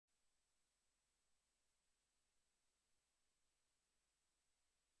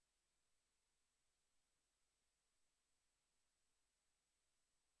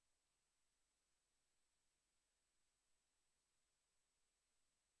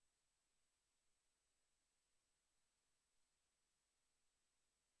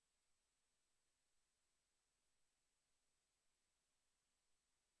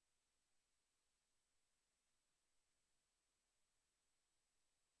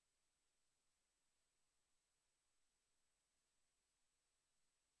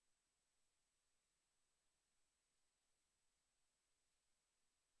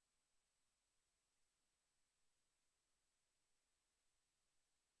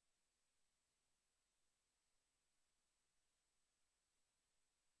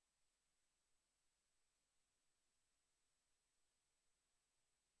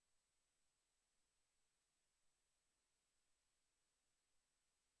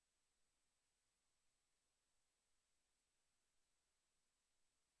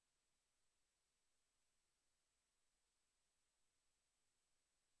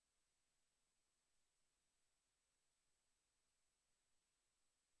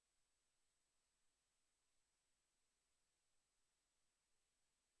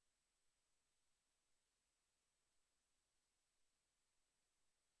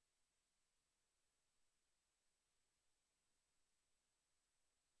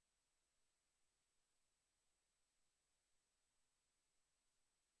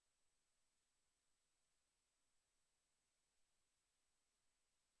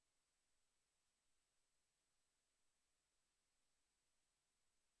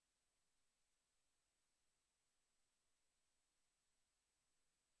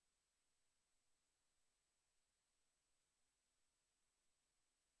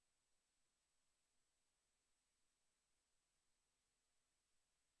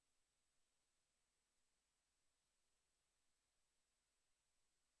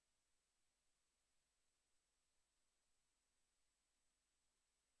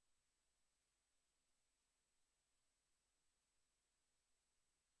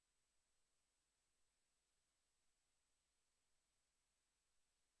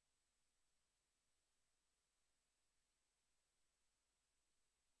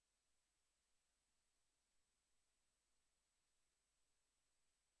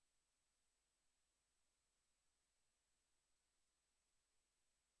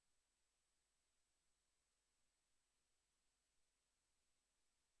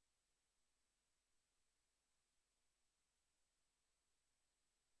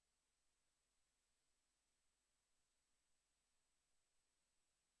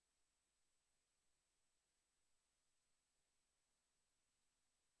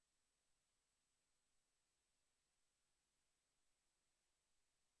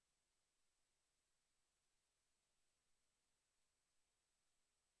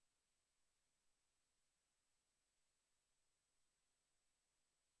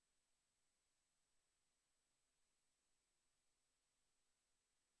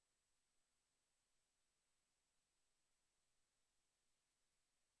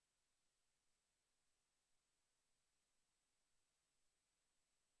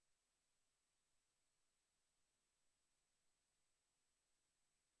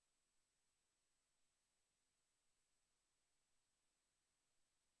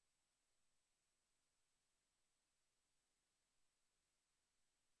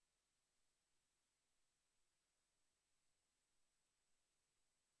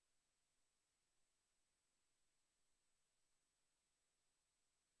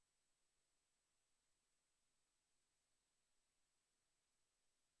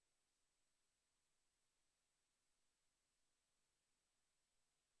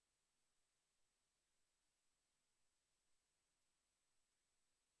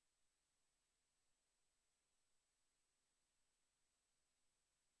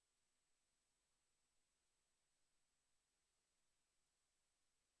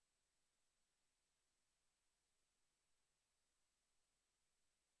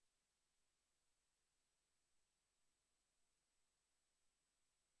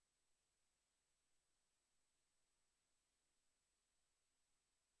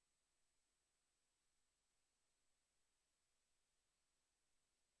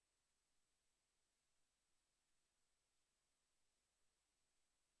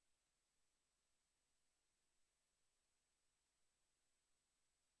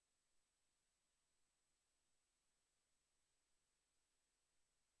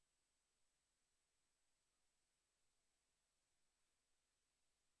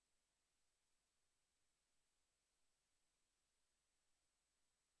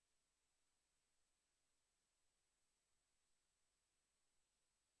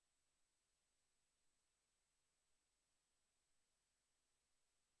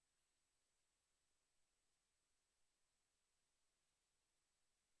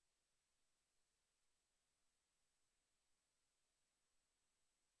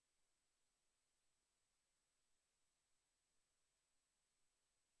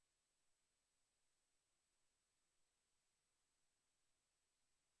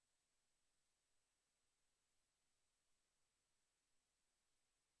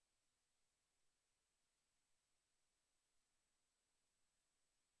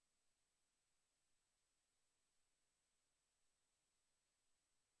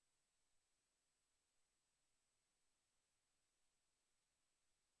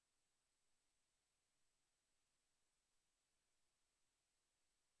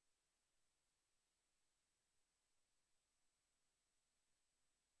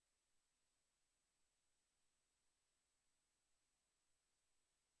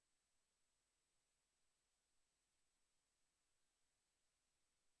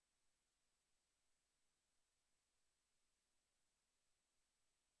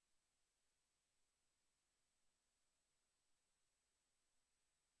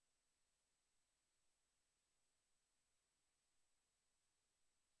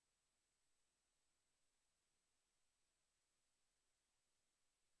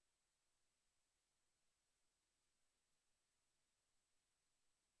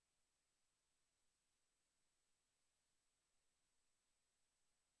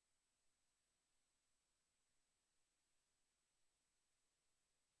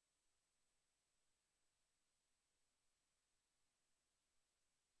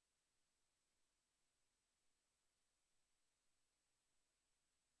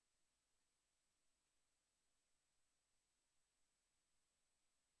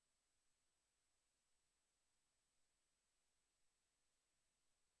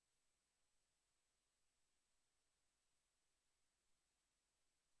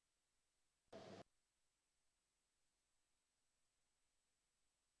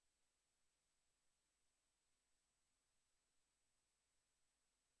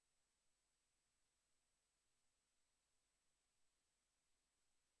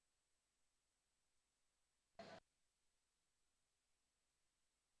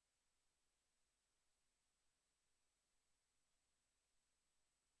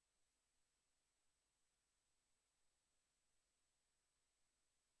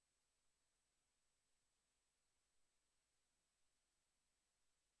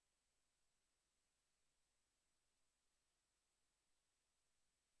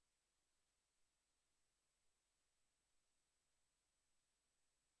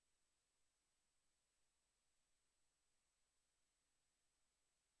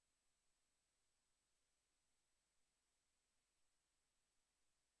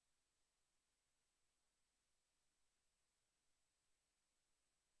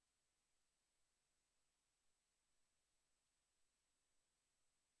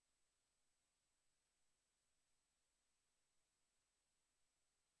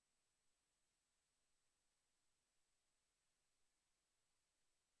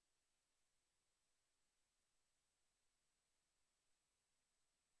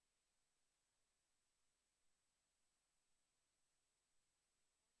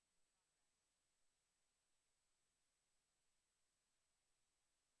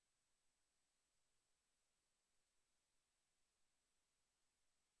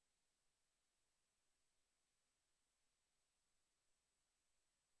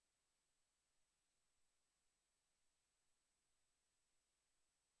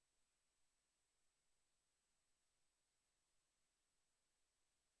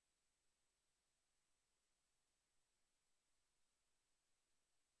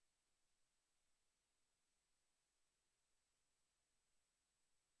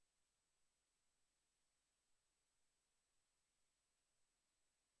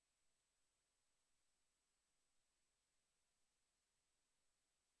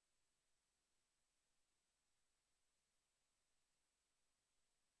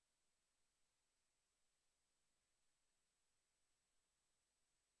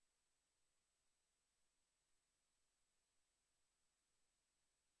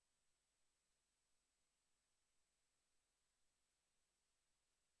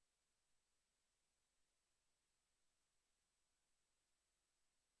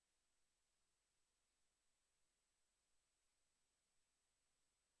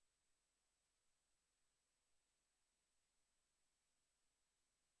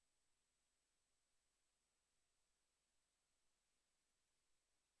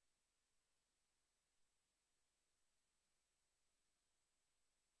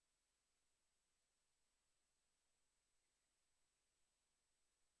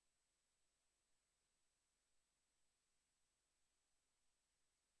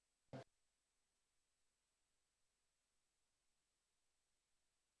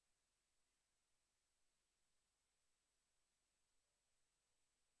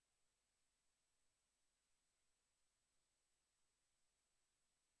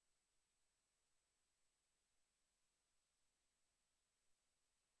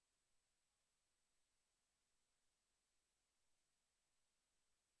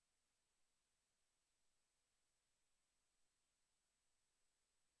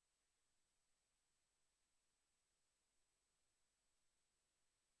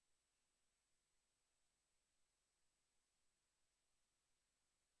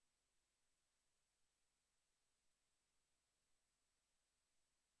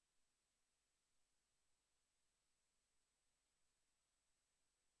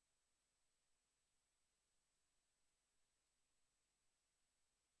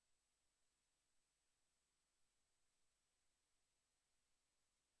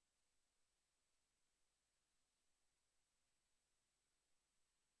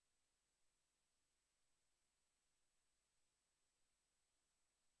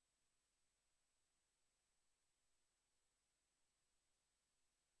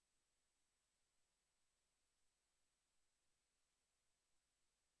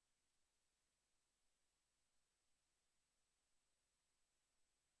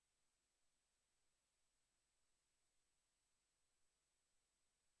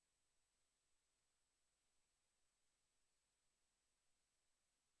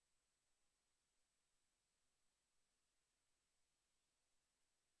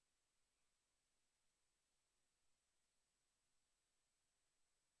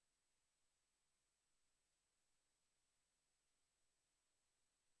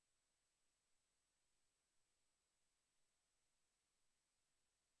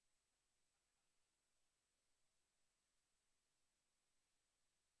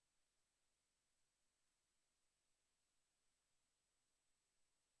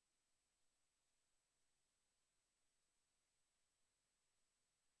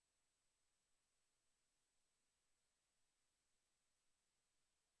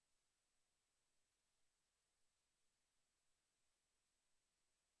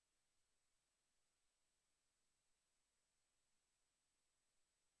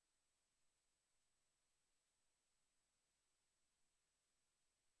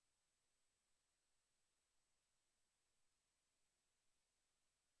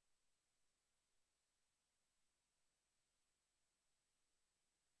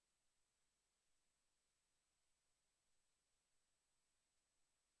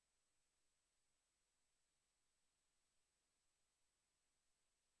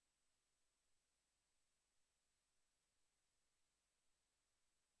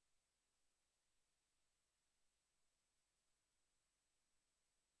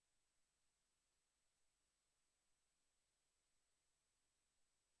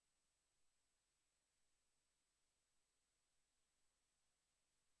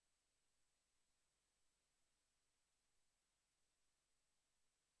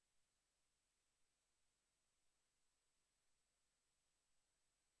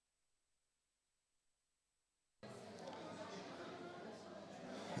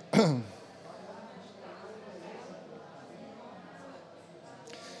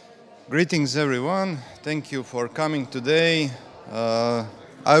Greetings, everyone. Thank you for coming today.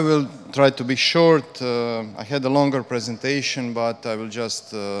 I will try to be short. I had a longer presentation, but I will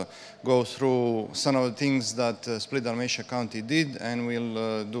just go through some of the things that Split Dalmatia County did, and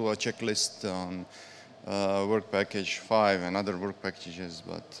we'll do a checklist on work package 5 and other work packages,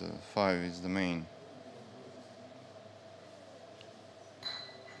 but 5 is the main.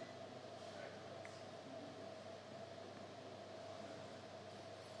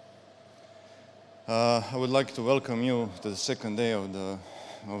 I would like to welcome you to the second day of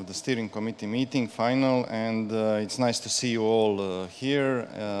the steering committee meeting, final, and it's nice to see you all here.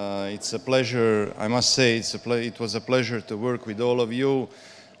 It's a pleasure, I must say, it was a pleasure to work with all of you.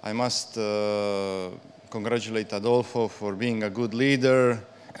 I must congratulate Adolfo for being a good leader.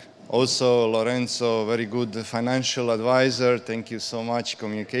 Also, Lorenzo, very good financial advisor. Thank you so much.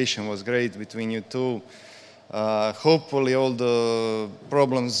 Communication was great between you two. Hopefully all the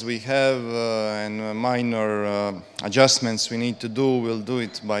problems we have and minor adjustments we need to do, we'll do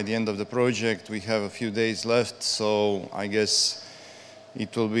it by the end of the project. We have a few days left, so I guess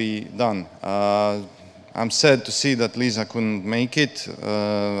it will be done. I'm sad to see that Lisa couldn't make it.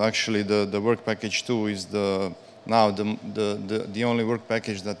 Actually, the work package 2 is now the only work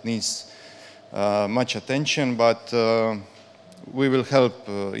package that needs much attention, but we will help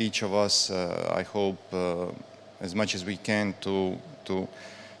each of us, I hope, as much as we can to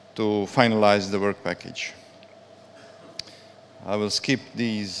finalize the work package. I will skip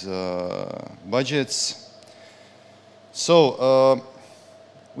these budgets. So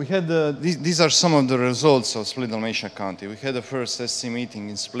we had these are some of the results of Split Dalmatia County. We had the first SC meeting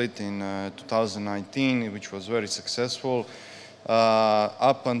in Split in 2019, which was very successful.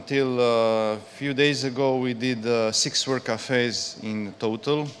 Up until a few days ago, we did 6 work cafes in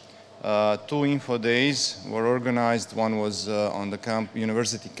total. 2 info days were organized. One was on the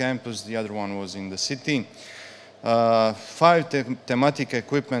university campus, the other one was in the city. 5 thematic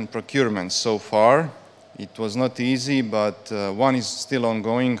equipment procurements so far. It was not easy, but one is still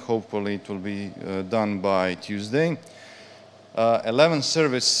ongoing. Hopefully it will be done by Tuesday. 11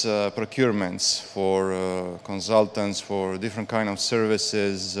 service procurements for consultants for different kind of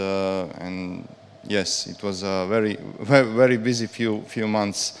services, and yes, it was a very busy few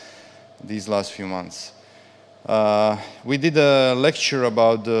months, these last few months. We did a lecture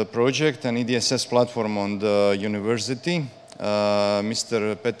about the project and EDSS platform on the university.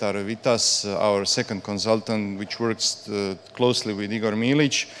 Mr. Petar Vitas, our second consultant, which works closely with Igor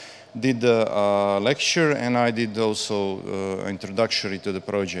Milic, did a lecture, and I did also introductory to the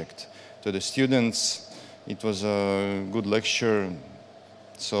project to the students. It was a good lecture.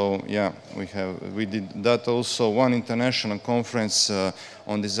 So yeah, we did that also. One international conference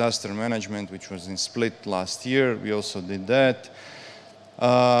on disaster management, which was in Split last year. We also did that.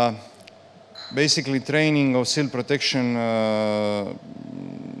 Basically, training of SIL protection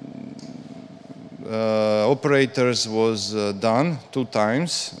operators was done 2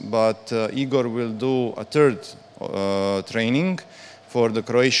 times, but Igor will do a 3rd training for the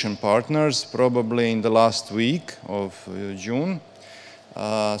Croatian partners, probably in the last week of June.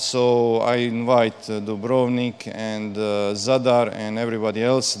 So I invite Dubrovnik and Zadar and everybody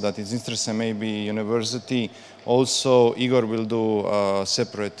else that is interested, maybe university. Also, Igor will do a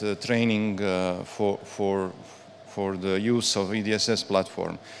separate training for the use of EDSS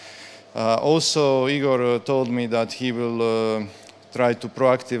platform. Also, Igor told me that he will try to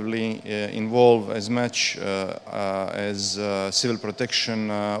proactively involve as much as civil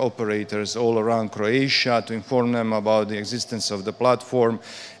protection operators all around Croatia to inform them about the existence of the platform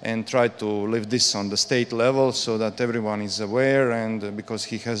and try to live this on the state level so that everyone is aware, and because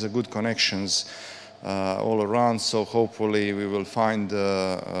he has a good connections all around, so hopefully we will find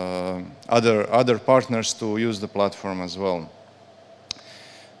other partners to use the platform as well.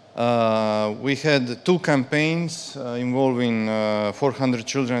 We had 2 campaigns involving 400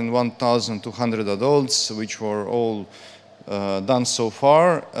 children, 1,200 adults, which were all done so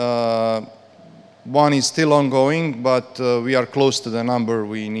far. One is still ongoing, but we are close to the number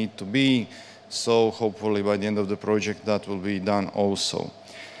we need to be, so hopefully by the end of the project that will be done also.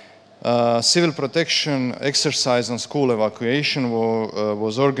 Civil protection exercise on school evacuation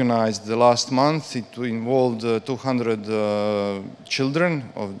was organized the last month. It involved 200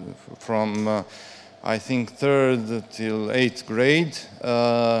 children from I think 3rd till 8th grade,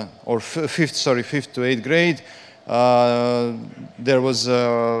 or 5th to 8th grade. There was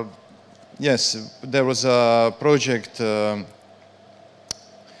there was a project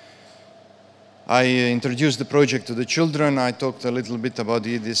I introduced the project to the children. I talked a little bit about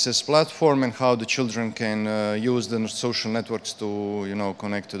the EDSS platform and how the children can use the social networks to,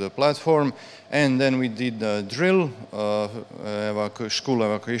 connect to the platform. And then we did a drill, school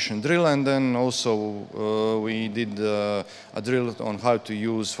evacuation drill, and then also we did a drill on how to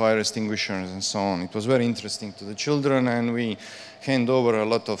use fire extinguishers and so on. It was very interesting to the children, and we hand over a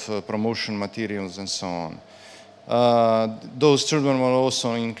lot of promotion materials and so on. Those children were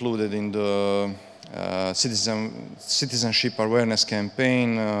also included in the citizenship awareness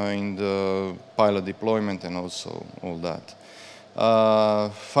campaign, in the pilot deployment, and also all that.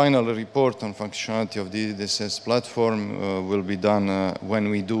 Final report on functionality of the EDSS platform will be done when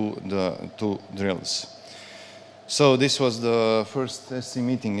we do the 2 drills. So this was the first SC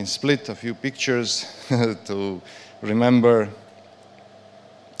meeting in Split, a few pictures to remember.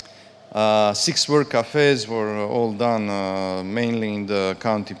 6 work cafes were all done mainly in the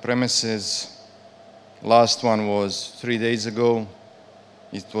county premises. Last one was 3 days ago.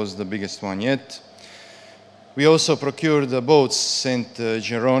 It was the biggest one yet. We also procured the boats St.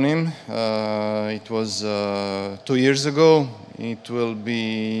 Jeronim. It was 2 years ago. It will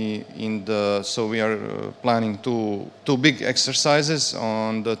be in the, so we are planning two big exercises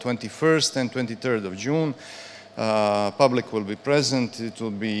on the 21st and 23rd of June. Public will be present. It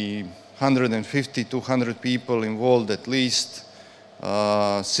will be 150, 200 people involved at least.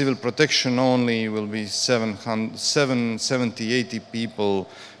 Civil protection only will be 70, 80 people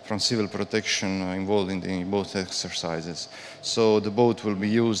from civil protection involved in both exercises. So the boat will be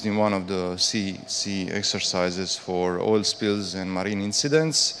used in one of the sea exercises for oil spills and marine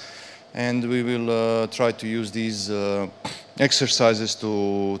incidents. And we will try to use these exercises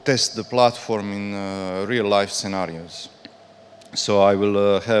to test the platform in real life scenarios. So I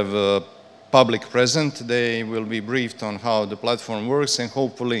will have public present. They will be briefed on how the platform works, and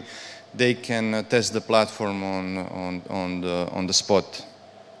hopefully they can test the platform on the spot.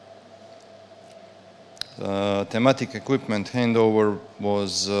 Thematic equipment handover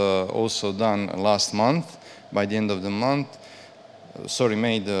was also done last month, by the end of the month. Sorry,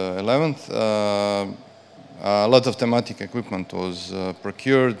 May the 11th. A lot of thematic equipment was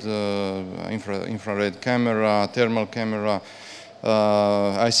procured, infrared camera, thermal camera,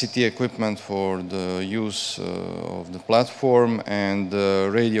 ICT equipment for the use of the platform, and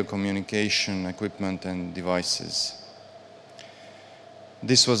radio communication equipment and devices.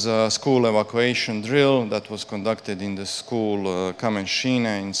 This was a school evacuation drill that was conducted in the school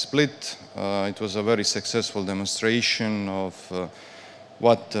Kamenshine in Split. It was a very successful demonstration of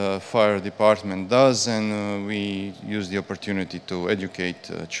what fire department does, and we used the opportunity to educate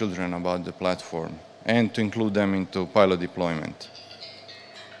children about the platform and to include them into pilot deployment.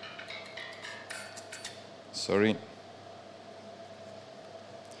 Sorry.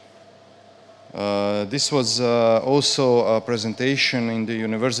 This was also a presentation in the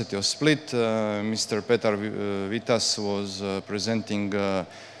University of Split. Mr. Petar Vitas was presenting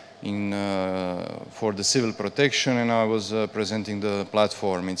for the civil protection, and I was presenting the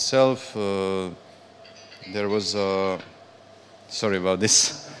platform itself. There was sorry about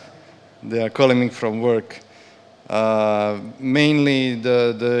this. They are calling me from work. Mainly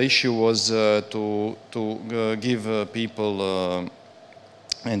the issue was to give people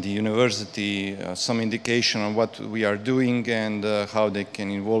and the university some indication on what we are doing and how they can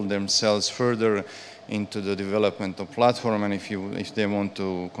involve themselves further into the development of platform, and if they want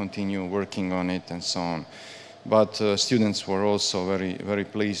to continue working on it and so on. But students were also very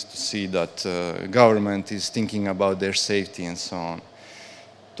pleased to see that government is thinking about their safety and so on.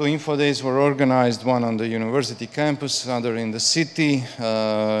 2 info days were organized, one on the university campus, other in the city.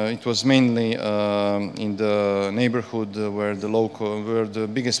 It was mainly in the neighborhood where the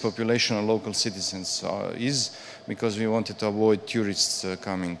biggest population of local citizens is, because we wanted to avoid tourists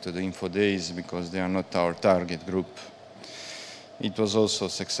coming to the info days because they are not our target group. It was also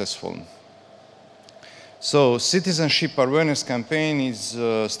successful. So, citizenship awareness campaign is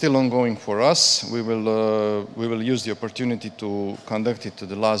still ongoing for us. We will use the opportunity to conduct it to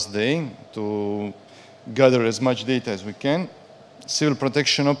the last day to gather as much data as we can. Civil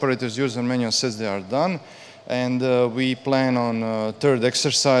protection operators user manual says they are done, and we plan on a 3rd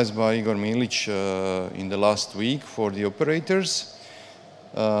exercise by Igor Milic in the last week for the operators.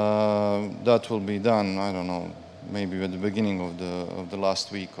 That will be done, I don't know, maybe at the beginning of the last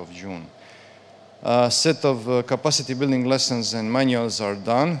week of June. A set of capacity building lessons and manuals are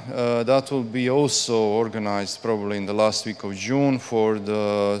done. That will be also organized probably in the last week of June for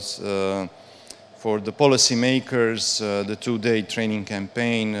the policymakers, the 2-day training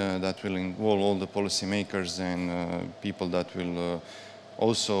campaign that will involve all the policymakers and people that will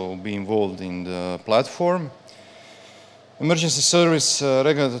also be involved in the platform. Emergency service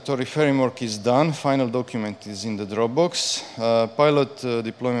regulatory framework is done. Final document is in the Dropbox. Pilot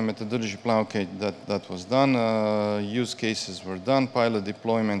deployment methodology plan, okay, that was done. Use cases were done. Pilot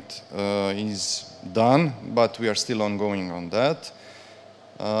deployment is done, but we are still ongoing on that.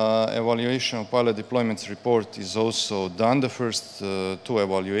 Evaluation of pilot deployments report is also done. The first two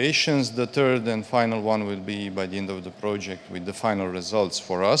evaluations. The third and final one will be by the end of the project with the final results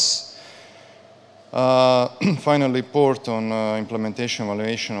for us. Final report on implementation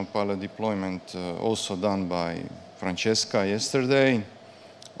evaluation of pilot deployment also done by Francesca yesterday.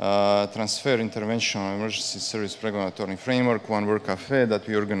 Transfer intervention on emergency service regulatory framework, one work cafe that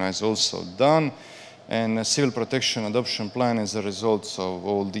we organize also done. And civil protection adoption plan as a result of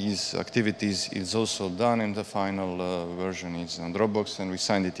all these activities is also done, and the final version is on Dropbox, and we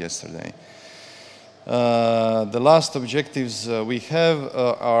signed it yesterday. The last objectives we have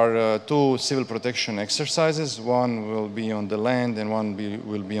are two civil protection exercises. One will be on the land and one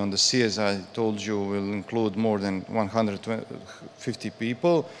will be on the sea. As I told you, will include more than 150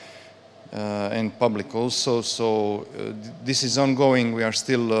 people and public also. So this is ongoing. We are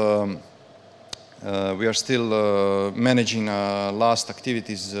still managing last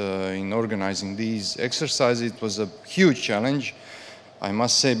activities in organizing these exercises. It was a huge challenge, I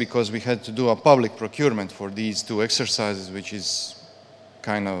must say, because we had to do a public procurement for these two exercises, which is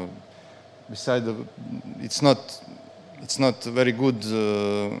kind of, it's not very good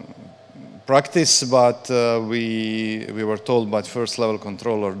practice, but we were told by first level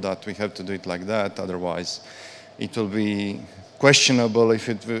controller that we have to do it like that, otherwise it will be questionable if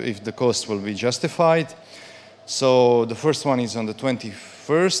the cost will be justified. So the first one is on the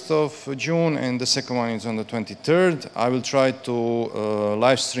 21st of June and the second one is on the 23rd. I will try to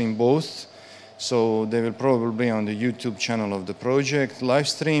live stream both. So they will probably be on the YouTube channel of the project, live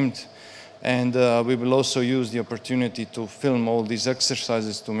streamed. And we will also use the opportunity to film all these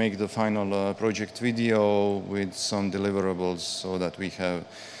exercises to make the final project video with some deliverables so that we have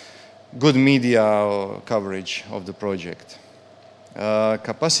good media coverage of the project.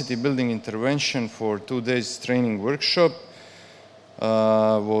 Capacity building intervention for 2 days training workshop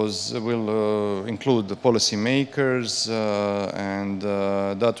will include the policymakers and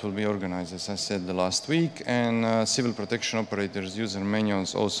that will be organized, as I said, the last week, and civil protection operators user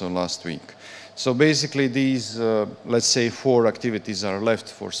manuals also last week. So basically these, let's say, 4 activities are left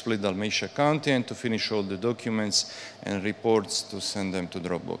for Split Dalmatia County, and to finish all the documents and reports to send them to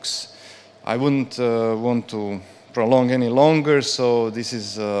Dropbox. I wouldn't want to prolong any longer, so this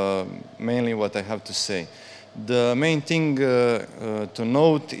is mainly what I have to say. The main thing to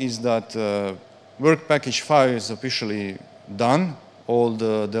note is that work package 5 is officially done. All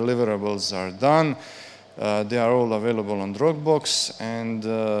the deliverables are done. They are all available on Dropbox,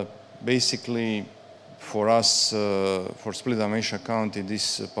 and basically for us, for Split Dalmatia County,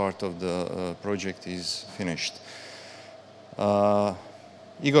 this part of the project is finished.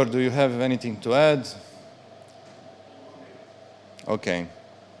 Igor, do you have anything to add? Okay,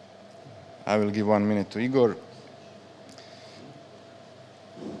 I will give 1 minute to Igor.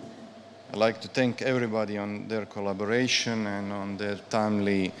 I'd like to thank everybody on their collaboration and on their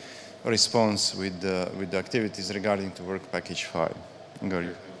timely response with the activities regarding to work package 5.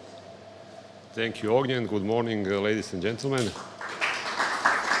 Igor. Thank you, Ognjen. Good morning, ladies and gentlemen.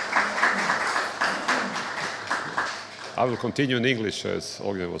 I will continue in English, as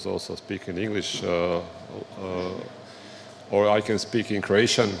Ognjen was also speaking English. Or I can speak in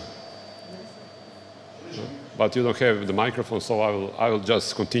Croatian, but you don't have the microphone, so I will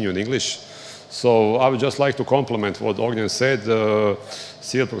just continue in English. So I would just like to complement what Ognjen said.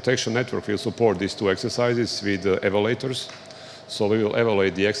 Civil Protection Network will support these 2 exercises with evaluators. So we will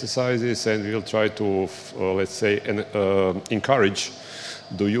evaluate the exercises and we will try to, let's say, encourage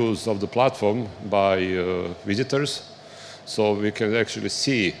the use of the platform by visitors. So we can actually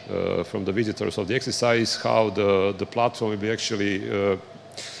see from the visitors of the exercise how the platform will be actually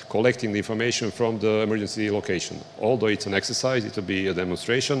collecting the information from the emergency location. Although it's an exercise, it will be a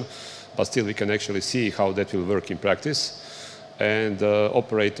demonstration, but still we can actually see how that will work in practice. And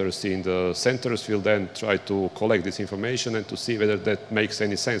operators in the centers will then try to collect this information and to see whether that makes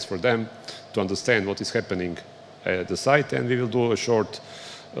any sense for them to understand what is happening at the site. And we will do a short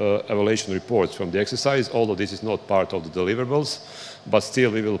evaluation reports from the exercise, although this is not part of the deliverables, but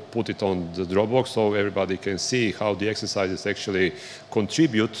still we will put it on the Dropbox so everybody can see how the exercises actually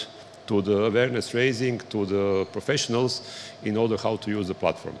contribute to the awareness raising to the professionals in order how to use the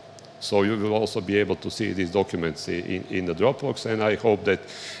platform. So you will also be able to see these documents in the Dropbox, and I hope that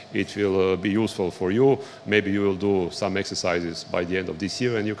it will be useful for you. Maybe you will do some exercises by the end of this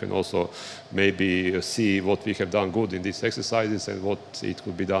year, and you can also maybe see what we have done good in these exercises and what it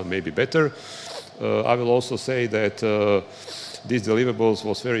could be done maybe better. I will also say that these deliverables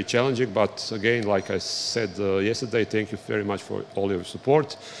was very challenging, but again, like I said yesterday, thank you very much for all your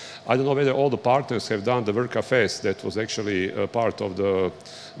support. I don't know whether all the partners have done the work cafes. That was actually part of the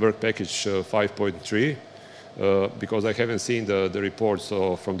work package 5.3, because I haven't seen the reports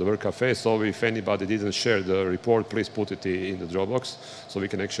from the work cafe. So if anybody didn't share the report, please put it in the Dropbox so we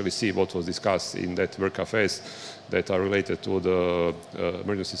can actually see what was discussed in that work cafes that are related to the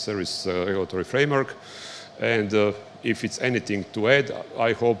emergency service regulatory framework. And if it's anything to add,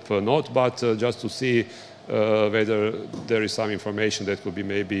 I hope not, but just to see whether there is some information that could be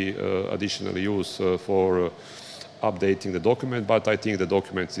maybe additionally used for updating the document. But I think the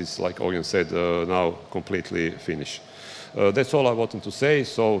document is, like Ognjen said, now completely finished. That's all I wanted to say.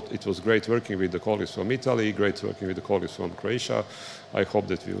 So it was great working with the colleagues from Italy, great working with the colleagues from Croatia. I hope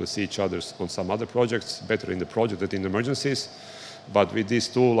that we will see each other on some other projects, better in the project than in emergencies. But with this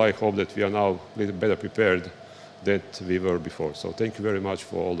tool, I hope that we are now a little better prepared than we were before. So thank you very much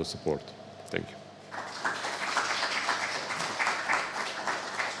for all the support. Thank you.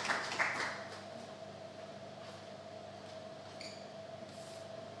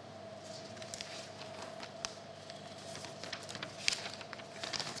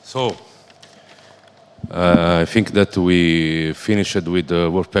 So, I think that we finished with the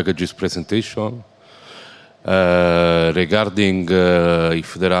work packages presentation. Regarding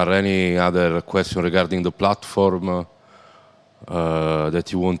if there are any other questions regarding the platform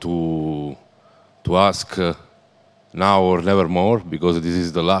that you want to ask now or never more, because this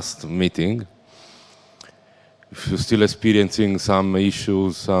is the last meeting. If you're still experiencing some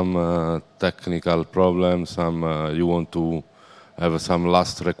issues, some technical problems, you want to have some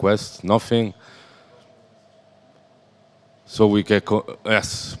last request, nothing. So we can,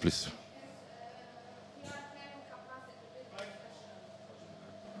 yes, please.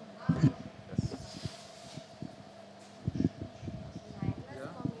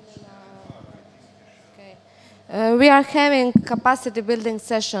 We are having capacity building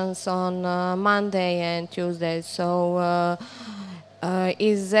sessions on Monday and Tuesday. So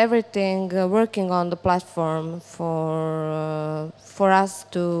is everything working on the platform for us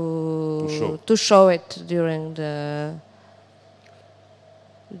to show it during the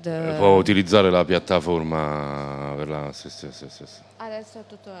Può utilizzare la piattaforma per la... Sì. Adesso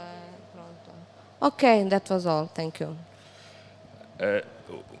tutto è pronto. Ok, that was all. Thank you. Social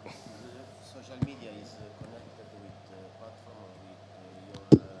media is connected with the platform or with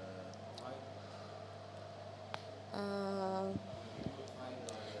your...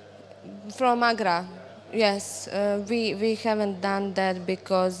 From Agra, yes. We haven't done that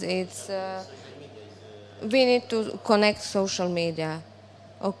because it's... we need to connect social media.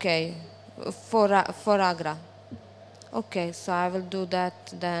 Okay, for Agra. Okay, so I will do that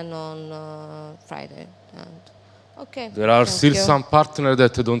then on Friday. And okay. There are still some partners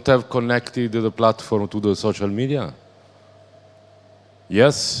that don't have connected the platform to the social media.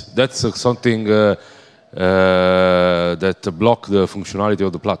 Yes, that's something that block the functionality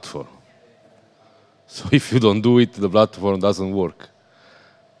of the platform. So if you don't do it, the platform doesn't work.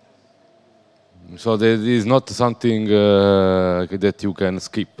 So that is not something that you can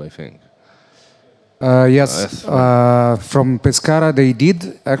skip, I think. Yes, from Pescara they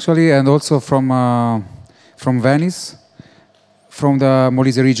did actually, and also from Venice, from the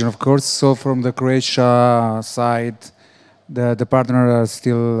Molise region, of course. So from the Croatia side, the partner is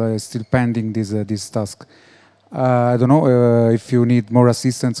still pending this task. I don't know if you need more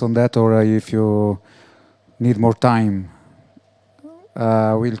assistance on that or if you need more time.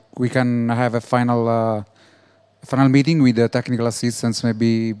 We can have a final meeting with the technical assistance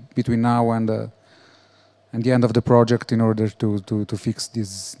maybe between now and the end of the project in order to fix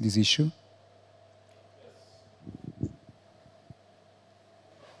this issue.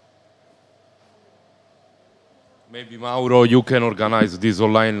 Maybe Mauro, you can organize this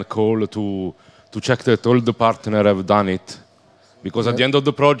online call to check that all the partners have done it, because at the end of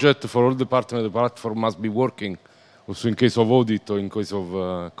the project, for all the partners, the platform must be working. Also in case of audit or in case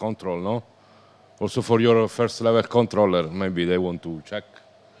of control, no? Also for your first level controller, maybe they want to check.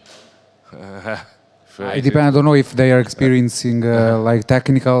 It depends. I don't know if they are experiencing like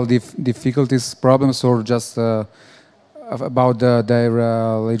technical difficulties, problems, or just about their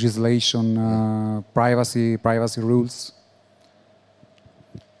legislation, privacy rules.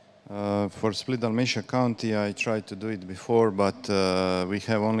 For Split Dalmatia County, I tried to do it before, but we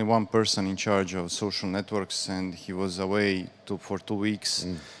have only one person in charge of social networks, and he was away for 2 weeks.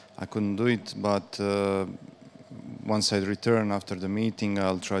 I couldn't do it, but once I return after the meeting,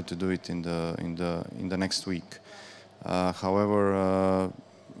 I'll try to do it in the next week. However,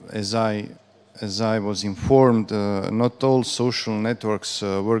 as I was informed, not all social networks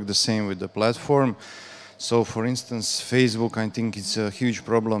work the same with the platform. So, for instance, Facebook, I think it's a huge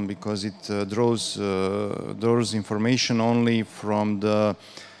problem because it draws information only from the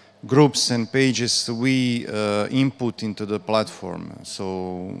groups and pages we input into the platform.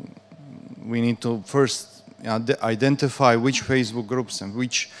 So, we need to first identify which Facebook groups and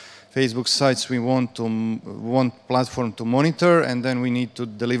which Facebook sites we want platform to monitor, and then we need to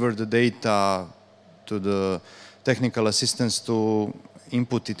deliver the data to the technical assistants to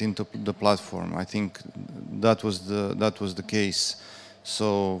input it into the platform. I think that was the case.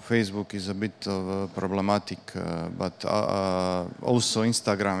 So Facebook is a bit problematic, but also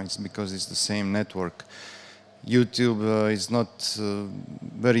Instagram is because it's the same network. YouTube is not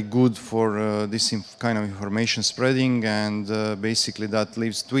very good for this kind of information spreading, and basically that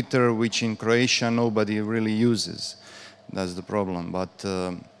leaves Twitter, which in Croatia nobody really uses. That's the problem. But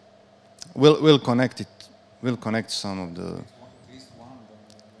we'll connect it. We'll connect some of the.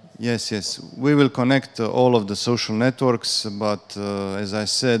 Yes. We will connect all of the social networks, but as I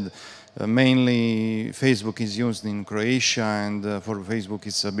said, mainly Facebook is used in Croatia, and for Facebook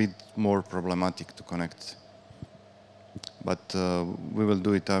it's a bit more problematic to connect. But we will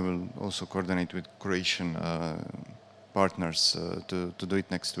do it. I will also coordinate with Croatian partners to do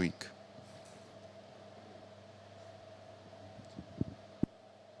it next week.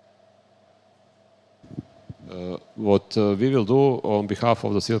 What we will do on behalf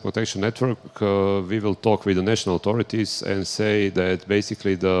of the Civil Protection Network, we will talk with the national authorities and say that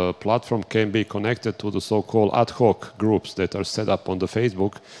basically the platform can be connected to the so-called ad hoc groups that are set up on the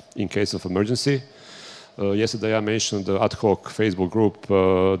Facebook in case of emergency. Yesterday I mentioned the ad hoc Facebook group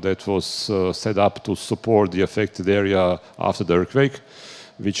that was set up to support the affected area after the earthquake,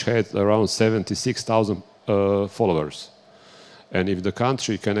 which had around 76,000 followers. And if the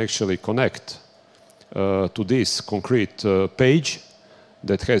country can actually connect to this concrete page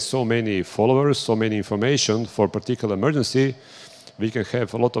that has so many followers, so many information for a particular emergency, we can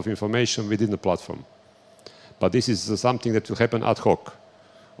have a lot of information within the platform. But this is something that will happen ad hoc.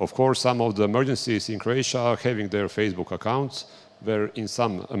 Of course, some of the emergencies in Croatia are having their Facebook accounts, where in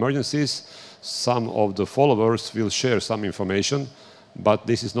some emergencies, some of the followers will share some information, but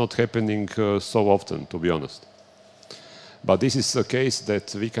this is not happening so often, to be honest. But this is a case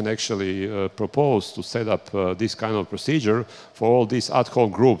that we can actually propose to set up this kind of procedure for all these ad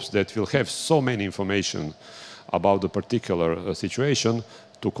hoc groups that will have so many information about the particular situation,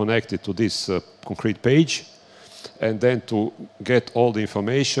 to connect it to this concrete page, and then to get all the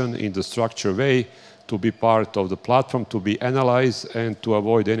information in the structured way to be part of the platform, to be analyzed, and to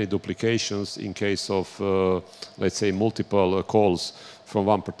avoid any duplications in case of, let's say, multiple calls from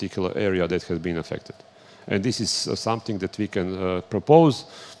one particular area that has been affected. And this is something that we can propose,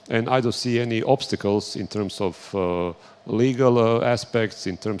 and I don't see any obstacles in terms of legal aspects,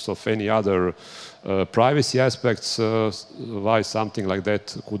 in terms of any other privacy aspects, why something like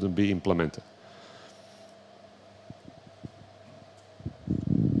that couldn't be implemented.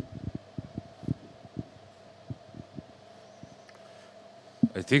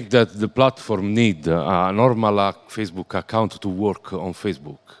 I think that the platform need a normal Facebook account to work on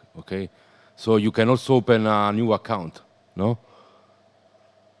Facebook, okay? So you can also open a new account, no?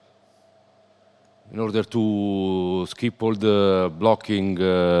 In order to skip all the blocking,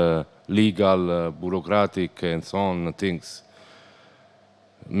 legal, bureaucratic, and so on things.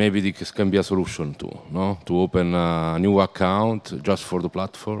 Maybe this can be a solution too, no? To open a new account just for the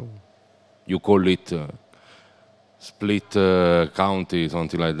platform. You call it Split County,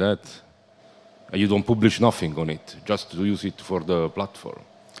 something like that. You don't publish nothing on it, just to use it for the platform.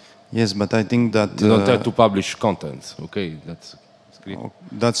 Yes, but I think that... You don't have to publish contents, okay? That's great.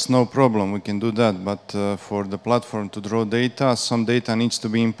 That's no problem, we can do that, but for the platform to draw data, some data needs to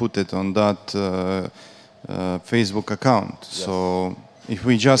be inputted on that Facebook account. Yes. So if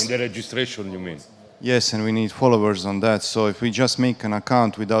we just... In the registration, you mean? Yes, and we need followers on that. So if we just make an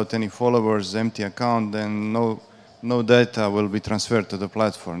account without any followers, empty account, then no data will be transferred to the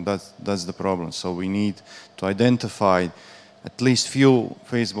platform. That's the problem. So we need to identify at least few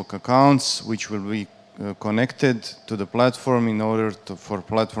Facebook accounts which will be connected to the platform in order for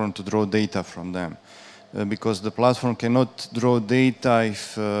platform to draw data from them. Because the platform cannot draw data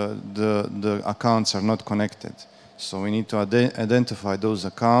if the accounts are not connected. So we need to identify those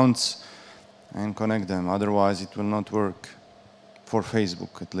accounts and connect them, otherwise it will not work, for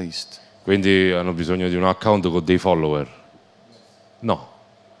Facebook at least. Quindi hanno bisogno di un account con dei follower? No,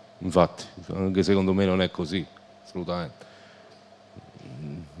 infatti, anche secondo me non è così, assolutamente.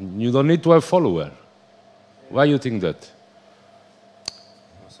 You don't need to have follower. Why you think that?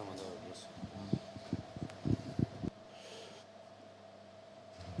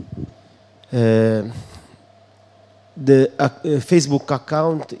 The Facebook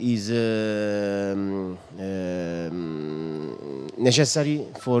account is necessary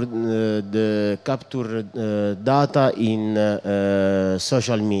for the capture data in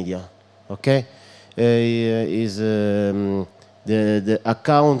social media. Okay, is the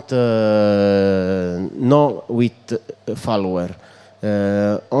account not with follower,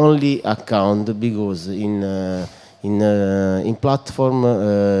 only account, because in platform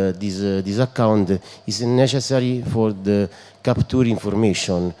this account is necessary for the capture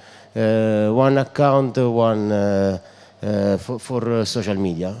information. One account, one for social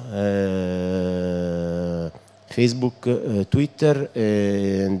media, Facebook, Twitter,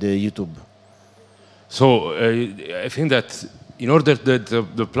 and YouTube. So I think that in order that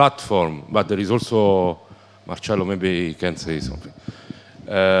the platform, but there is also, Marcello, maybe you can say something.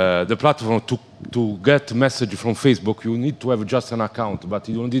 The platform to get message from Facebook, you need to have just an account, but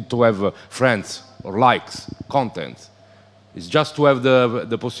you don't need to have friends or likes, content. It's just to have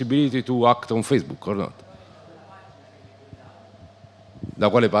the possibility to act on Facebook, or not? Da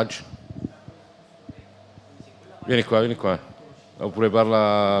quale pagina? Vieni qua. Oppure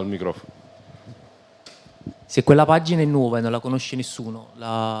parla al microfono. Se quella pagina è nuova e non la conosce nessuno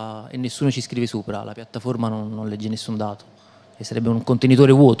e nessuno ci scrive sopra, la piattaforma non legge nessun dato e sarebbe un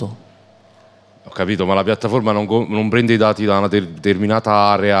contenitore vuoto. Ho capito, ma la piattaforma non prende i dati da una determinata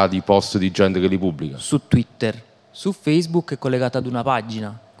area di post di gente che li pubblica? Su Twitter, su Facebook è collegata ad una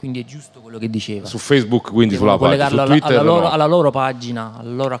pagina, quindi è giusto quello che diceva. Su Facebook, quindi devono sulla pagina, su Twitter alla loro pagina,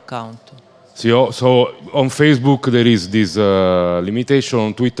 al loro account. So on Facebook there is this limitation,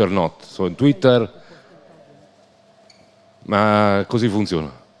 on Twitter not. So in Twitter... Ma così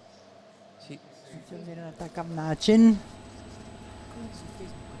funziona? Sì. Funziona attaccam način.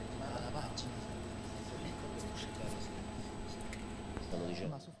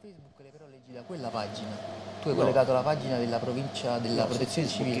 Ma su Facebook le però leggi da quella pagina. Tu hai collegato la pagina della provincia della protezione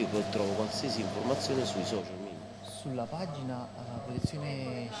civile. Io trovo qualsiasi informazione sui social media. Sulla pagina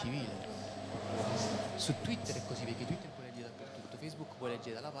protezione civile. Su Twitter è così, perché Twitter puoi leggere dappertutto, Facebook puoi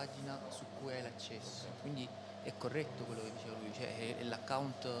leggere dalla pagina su cui hai l'accesso. Quindi è corretto quello che diceva lui, cioè è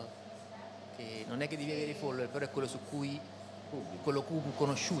l'account che non è che devi avere i follower, però è quello su cui, quello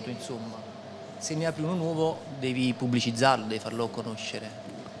conosciuto, insomma. Se ne apri uno nuovo devi pubblicizzarlo, devi farlo conoscere.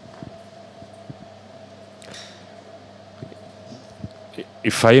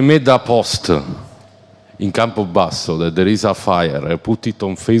 If I made a post in Campobasso that there is a fire, I put it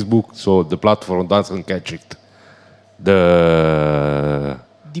on Facebook so the platform doesn't catch it.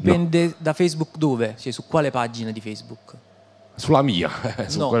 Dipende da Facebook dove? Cioè su quale pagina di Facebook? Sulla mia.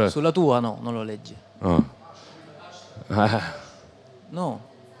 No, quella... sulla tua no, non lo leggi. Oh. No.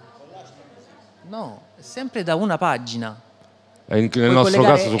 No, è sempre da una pagina. Nel nostro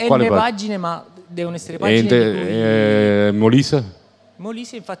caso su quale pagine, ma devono essere pagine Molise?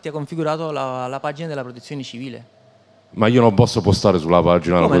 Molise infatti ha configurato la pagina della protezione civile. Ma io non posso postare sulla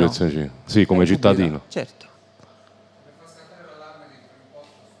pagina della protezione civile? Sì, come cittadino. Certo.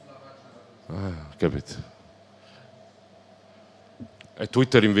 Capito. E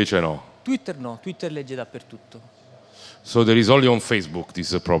Twitter invece no? Twitter no, Twitter legge dappertutto. So there is only on Facebook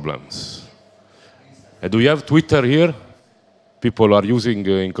these problems. Do you have Twitter here? People are using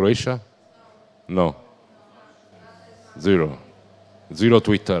in Croatia? No. Zero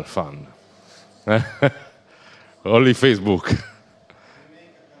Twitter fan. Only Facebook.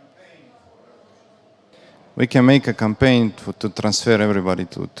 We can make a campaign to transfer everybody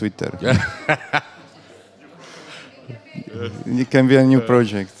to Twitter. It can be a new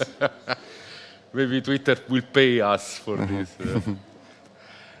project. Maybe Twitter will pay us for this.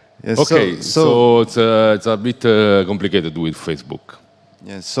 Yes, okay, so it's a bit complicated with Facebook.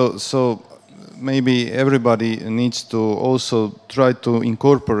 Yes, so maybe everybody needs to also try to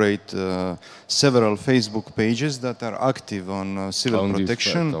incorporate several Facebook pages that are active on civil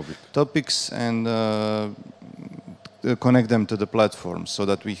protection topics and connect them to the platform so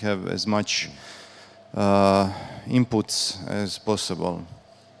that we have as much inputs as possible.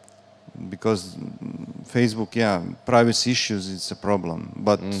 Because Facebook, yeah, privacy issues, it's a problem,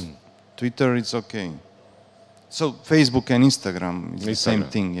 but Twitter, it's okay. So Facebook and Instagram is the same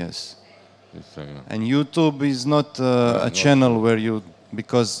thing, yes. And YouTube is not a channel where you,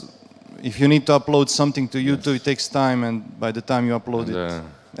 because if you need to upload something to YouTube, it takes time, and by the time you upload it,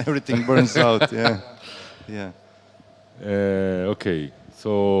 everything burns out. Yeah, yeah. Okay,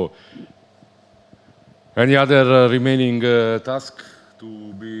 so any other remaining task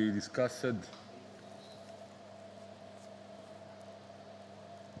to be discussed?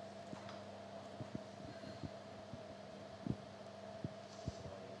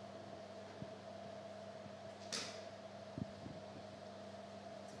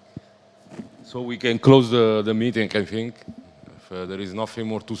 So we can close the meeting, I think, if there is nothing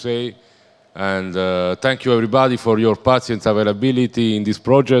more to say. And thank you, everybody, for your patience, availability in this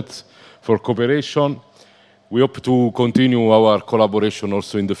project, for cooperation. We hope to continue our collaboration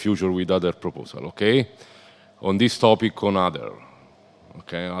also in the future with other proposals, okay? On this topic, on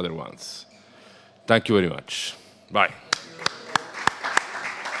other ones. Thank you very much. Bye.